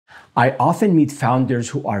I often meet founders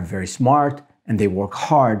who are very smart and they work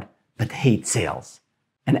hard, but hate sales.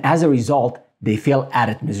 And as a result, they fail at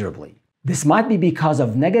it miserably. This might be because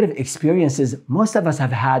of negative experiences most of us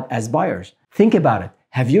have had as buyers. Think about it.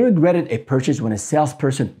 Have you regretted a purchase when a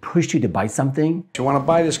salesperson pushed you to buy something? Do you want to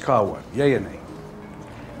buy this car, what? Yay or nay?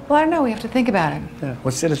 Well, I don't know. We have to think about it. Yeah.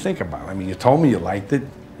 What's there to think about? I mean, you told me you liked it.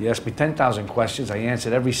 You asked me 10,000 questions. I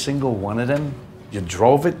answered every single one of them. You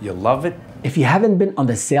drove it. You love it. If you haven't been on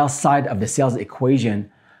the sales side of the sales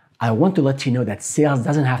equation, I want to let you know that sales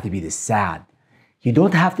doesn't have to be this sad. You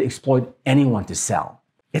don't have to exploit anyone to sell.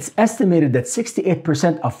 It's estimated that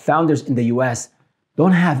 68% of founders in the US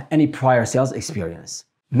don't have any prior sales experience.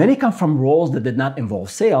 Many come from roles that did not involve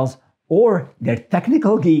sales, or they're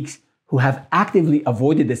technical geeks who have actively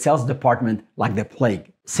avoided the sales department like the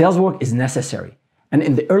plague. Sales work is necessary, and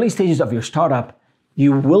in the early stages of your startup,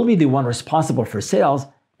 you will be the one responsible for sales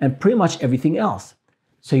and pretty much everything else.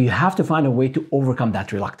 So you have to find a way to overcome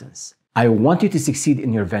that reluctance. I want you to succeed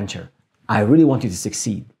in your venture. I really want you to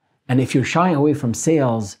succeed. And if you're shying away from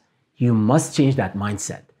sales, you must change that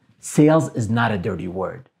mindset. Sales is not a dirty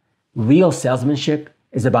word. Real salesmanship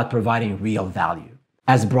is about providing real value.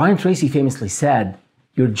 As Brian Tracy famously said,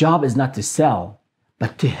 your job is not to sell,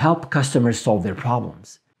 but to help customers solve their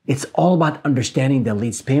problems. It's all about understanding the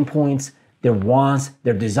lead's pain points, their wants,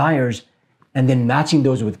 their desires, and then matching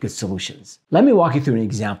those with good solutions. Let me walk you through an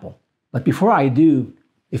example. But before I do,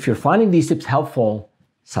 if you're finding these tips helpful,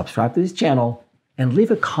 subscribe to this channel and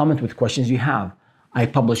leave a comment with questions you have. I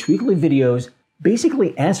publish weekly videos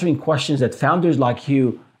basically answering questions that founders like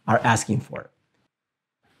you are asking for.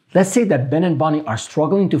 Let's say that Ben and Bonnie are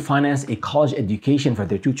struggling to finance a college education for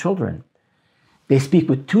their 2 children. They speak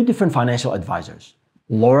with 2 different financial advisors,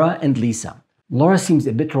 Laura and Lisa. Laura seems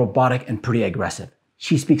a bit robotic and pretty aggressive.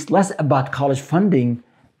 She speaks less about college funding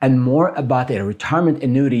and more about a retirement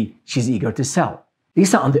annuity she's eager to sell.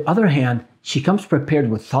 Lisa, on the other hand, she comes prepared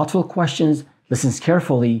with thoughtful questions, listens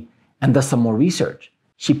carefully, and does some more research.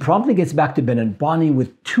 She promptly gets back to Ben and Bonnie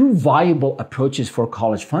with 2 viable approaches for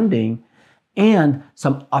college funding and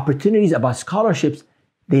some opportunities about scholarships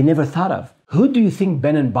they never thought of. Who do you think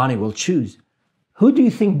Ben and Bonnie will choose? Who do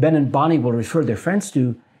you think Ben and Bonnie will refer their friends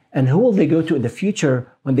to? And who will they go to in the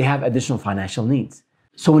future when they have additional financial needs?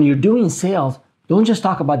 So when you're doing sales, don't just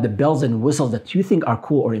talk about the bells and whistles that you think are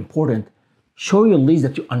cool or important. Show your leads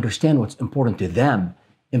that you understand what's important to them.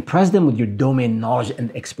 Impress them with your domain knowledge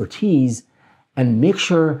and expertise, and make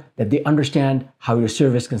sure that they understand how your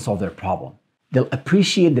service can solve their problem. They'll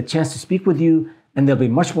appreciate the chance to speak with you, and they'll be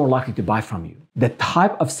much more likely to buy from you. The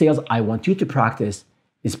type of sales I want you to practice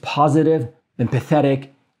is positive, empathetic,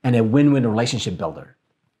 and a win-win relationship builder.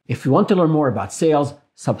 If you want to learn more about sales,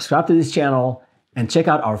 subscribe to this channel and check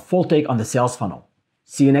out our full take on the sales funnel.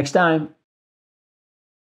 See you next time.